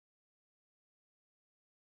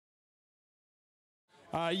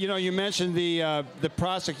You know, you mentioned the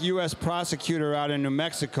U.S. prosecutor out in New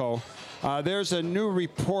Mexico. There's a new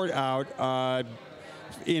report out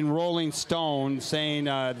in Rolling Stone saying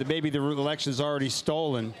that maybe the election is already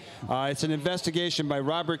stolen. It's an investigation by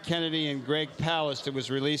Robert Kennedy and Greg Palast that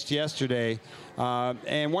was released yesterday.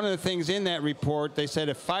 And one of the things in that report, they said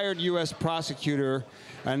a fired U.S. prosecutor,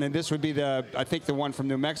 and then this would be I think the one from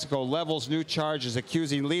New Mexico, levels new charges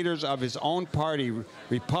accusing leaders of his own party,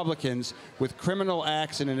 Republicans, with criminal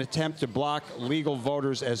acts in an attempt to block legal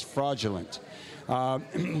voters as fraudulent.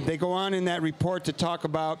 They go on in that report to talk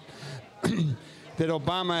about that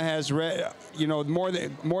Obama has, more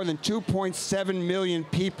than 2.7 million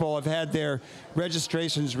people have had their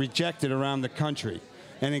registrations rejected around the country.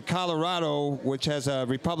 And in Colorado, which has a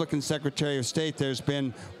Republican Secretary of State, there's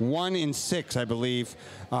been 1 in 6, I believe,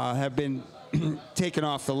 have been taken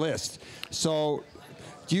off the list. So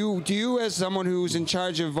do you, as someone who's in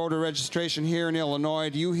charge of voter registration here in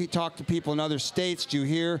Illinois, do you talk to people in other states? Do you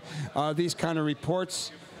hear these kind of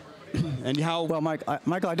reports? And how? Well,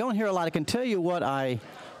 Michael, I don't hear a lot. I can tell you what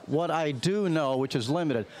I do know, which is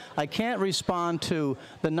limited. I can't respond to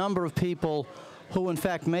the number of people who, in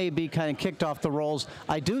fact, may be kind of kicked off the rolls.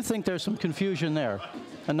 I do think there's some confusion there.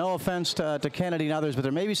 And no offense to Kennedy and others, but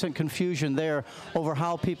there may be some confusion there over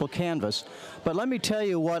how people canvass. But let me tell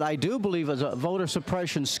you what I do believe is a voter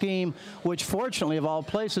suppression scheme, which fortunately, of all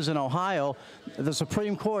places in Ohio, the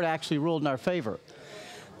Supreme Court actually ruled in our favor.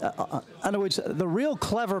 In other words, the real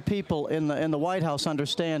clever people in the White House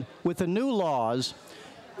understand with the new laws,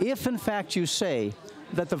 if in fact you say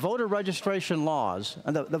that the voter registration laws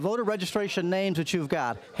and the voter registration names that you've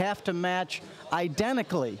got have to match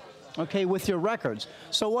identically, okay, with your records.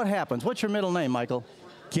 So what happens? What's your middle name, Michael?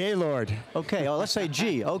 Gaylord. Okay, well, let's say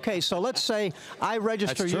G. Okay, so let's say I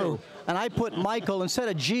register you, and I put Michael, instead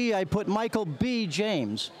of G, I put Michael B.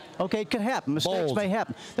 James. Okay, it can happen. Mistakes may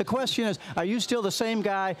happen. The question is, are you still the same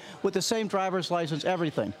guy with the same driver's license,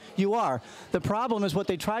 everything? You are. The problem is what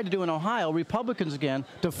they tried to do in Ohio, Republicans again,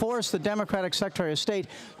 to force the Democratic Secretary of State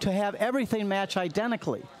to have everything match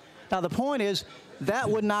identically. Now, the point is, that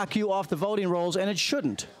would knock you off the voting rolls, and it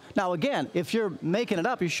shouldn't. Now, again, if you're making it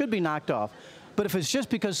up, you should be knocked off. But if it's just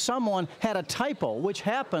because someone had a typo, which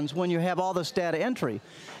happens when you have all this data entry,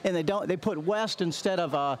 and they put west instead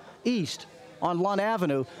of east on Lund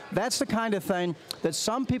Avenue, that's the kind of thing that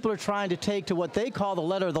some people are trying to take to what they call the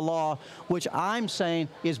letter of the law, which I'm saying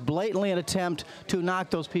is blatantly an attempt to knock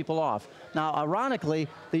those people off. Now, ironically,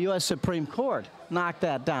 the U.S. Supreme Court knocked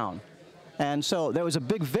that down. And so there was a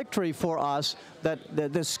big victory for us that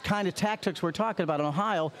this kind of tactics we're talking about in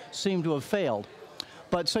Ohio seem to have failed.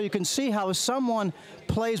 But so you can see how if someone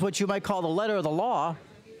plays what you might call the letter of the law,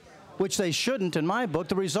 which they shouldn't in my book,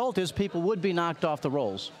 the result is people would be knocked off the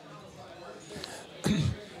rolls.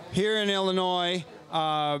 Here in Illinois,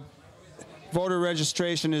 voter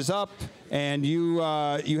registration is up, and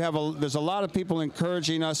there's a lot of people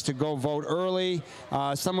encouraging us to go vote early.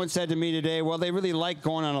 Someone said to me today, well, they really like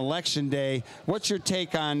going on Election Day. What's your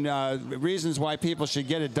take on reasons why people should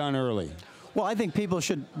get it done early? Well, I think people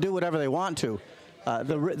should do whatever they want to.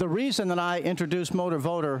 The reason that I introduced motor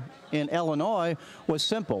voter in Illinois was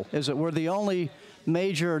simple, is that we're the only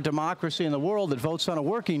major democracy in the world that votes on a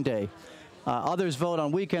working day. Others vote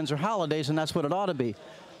on weekends or holidays, and that's what it ought to be.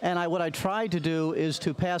 And what I tried to do is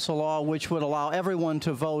to pass a law which would allow everyone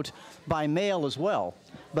to vote by mail as well.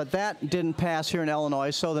 But that didn't pass here in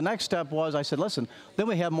Illinois, so the next step was I said, listen, then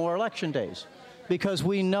we have more election days. Because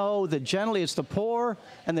we know that generally it's the poor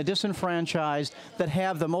and the disenfranchised that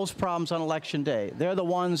have the most problems on Election Day. They're the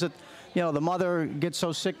ones that, the mother gets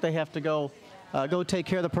so sick they have to go take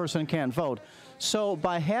care of the person and can't vote. So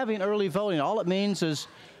by having early voting, all it means is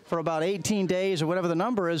for about 18 days or whatever the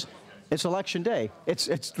number is, it's Election Day.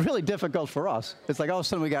 It's really difficult for us. It's like all of a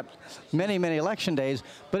sudden we got many, many election days,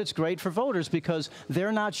 but it's great for voters because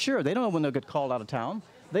they're not sure. They don't know when they'll get called out of town.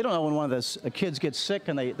 They don't know when one of the kids gets sick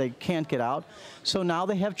and they can't get out. So now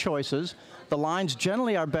they have choices. The lines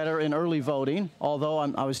generally are better in early voting, although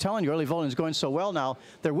I was telling you early voting is going so well now.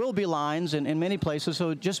 There will be lines in many places,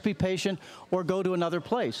 so just be patient or go to another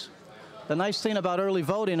place. The nice thing about early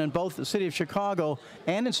voting in both the city of Chicago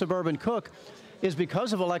and in suburban Cook is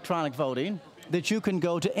because of electronic voting that you can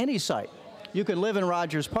go to any site. You can live in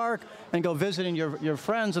Rogers Park and go visiting your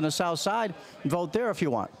friends in the South Side and vote there if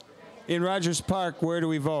you want. In Rogers Park, where do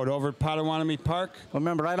we vote? Over at Potawatomi Park?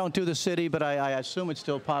 Remember, I don't do the city, but I assume it's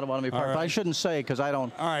still Potawatomi Park. Right. But I shouldn't say because I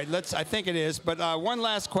don't. All right, I think it is. But one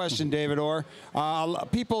last question, David Orr.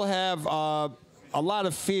 People have a lot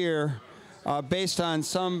of fear based on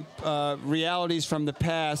some realities from the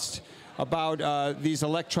past about these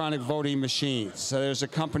electronic voting machines. So there's a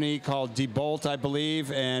company called Diebold, I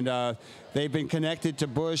believe, and they've been connected to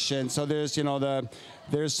Bush, and so there's, you know,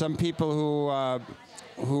 there's some people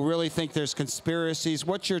who really think there's conspiracies.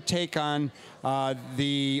 What's your take on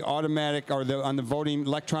the automatic or on the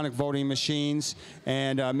electronic voting machines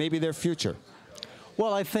and maybe their future?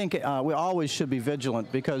 Well, I think we always should be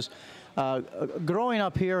vigilant because growing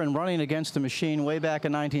up here and running against the machine way back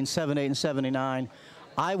in 1978 and 79,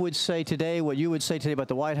 I would say today what you would say today about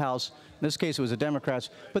the White House. In this case, it was the Democrats,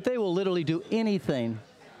 but they will literally do anything,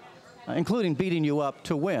 including beating you up,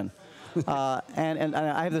 to win. And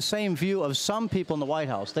I have the same view of some people in the White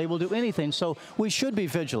House. They will do anything, so we should be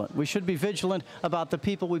vigilant. We should be vigilant about the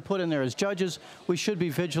people we put in there as judges. We should be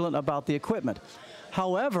vigilant about the equipment.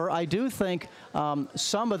 However, I do think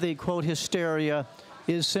some of the, quote, hysteria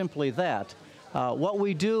is simply that. What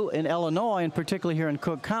we do in Illinois, and particularly here in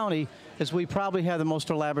Cook County, is we probably have the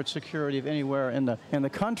most elaborate security of anywhere in the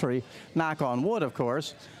country, knock on wood, of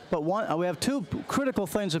course. But we have two critical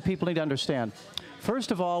things that people need to understand.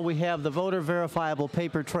 First of all, we have the voter verifiable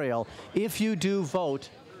paper trail if you do vote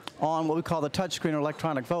on what we call the touchscreen or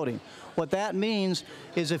electronic voting. What that means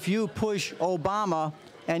is if you push Obama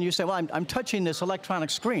and you say, well, I'm touching this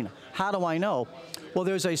electronic screen, how do I know? Well,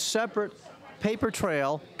 there's a separate paper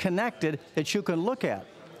trail connected that you can look at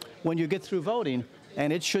when you get through voting,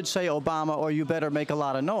 and it should say Obama or you better make a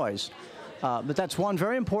lot of noise. But that's one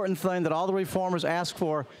very important thing that all the reformers asked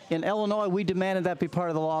for. In Illinois, we demanded that be part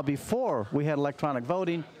of the law before we had electronic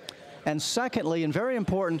voting. And secondly, and very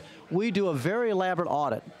important, we do a very elaborate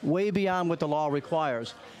audit, way beyond what the law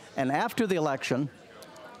requires. And after the election,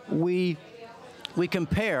 we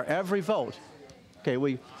compare every vote. Okay,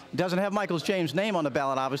 it doesn't have Michael James' name on the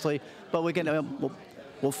ballot, obviously, but we can,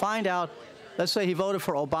 we'll find out, let's say he voted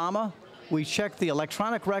for Obama. We check the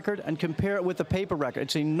electronic record and compare it with the paper record.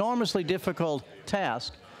 It's an enormously difficult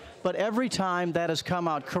task, but every time that has come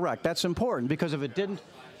out correct. That's important because if it didn't,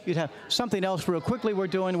 you'd have something else real quickly we're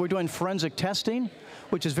doing forensic testing,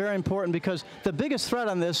 which is very important because the biggest threat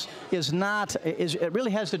on this it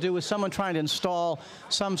really has to do with someone trying to install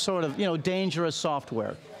some sort of, you know, dangerous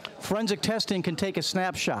software. Forensic testing can take a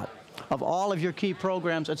snapshot of all of your key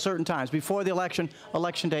programs at certain times, before the election,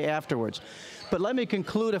 election day afterwards. But let me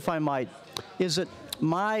conclude, if I might, is that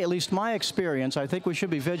at least my experience, I think we should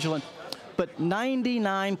be vigilant, but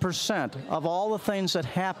 99% of all the things that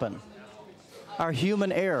happen are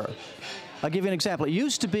human error. I'll give you an example. It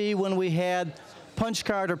used to be when we had punch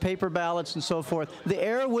card or paper ballots and so forth, the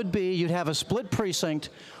error would be you'd have a split precinct,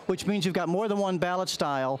 which means you've got more than one ballot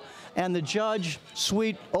style, and the judge,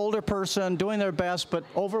 sweet older person, doing their best but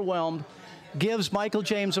overwhelmed, gives Michael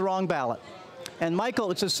James the wrong ballot. And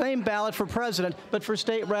Michael, it's the same ballot for president, but for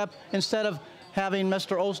state rep, instead of having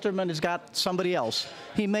Mr. Osterman, has got somebody else.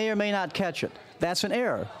 He may or may not catch it. That's an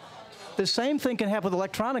error. The same thing can happen with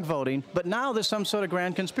electronic voting, but now there's some sort of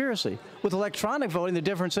grand conspiracy. With electronic voting, the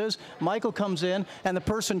difference is Michael comes in and the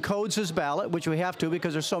person codes his ballot, which we have to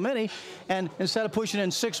because there's so many, and instead of pushing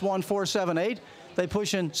in 61478, they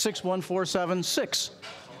push in 61476.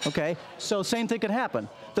 Okay, so same thing could happen.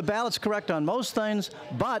 The ballot's correct on most things,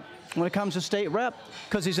 but when it comes to state rep,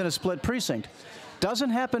 because he's in a split precinct, doesn't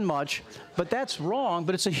happen much, but that's wrong,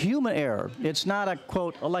 but it's a human error. It's not a,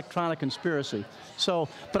 quote, electronic conspiracy. So,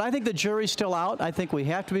 but I think the jury's still out. I think we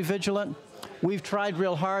have to be vigilant. We've tried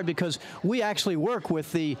real hard because we actually work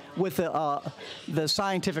with the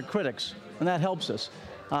scientific critics, and that helps us.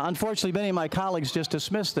 Unfortunately, many of my colleagues just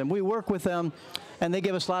dismiss them. We work with them, and they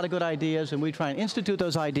give us a lot of good ideas, and we try and institute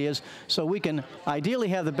those ideas so we can ideally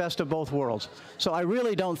have the best of both worlds. So I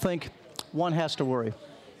really don't think one has to worry.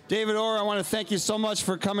 David Orr, I want to thank you so much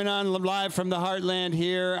for coming on live from the Heartland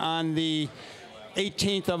here on the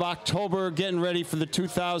 18th of October, getting ready for the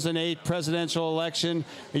 2008 presidential election.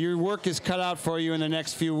 Your work is cut out for you in the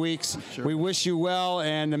next few weeks. Sure. We wish you well,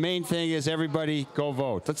 and the main thing is everybody go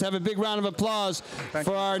vote. Let's have a big round of applause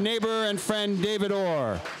for our neighbor and friend David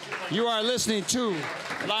Orr. You are listening to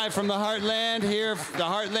Live from the Heartland here, the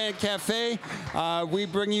Heartland Cafe. We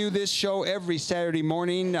bring you this show every Saturday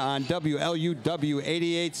morning on WLUW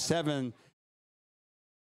 88.7.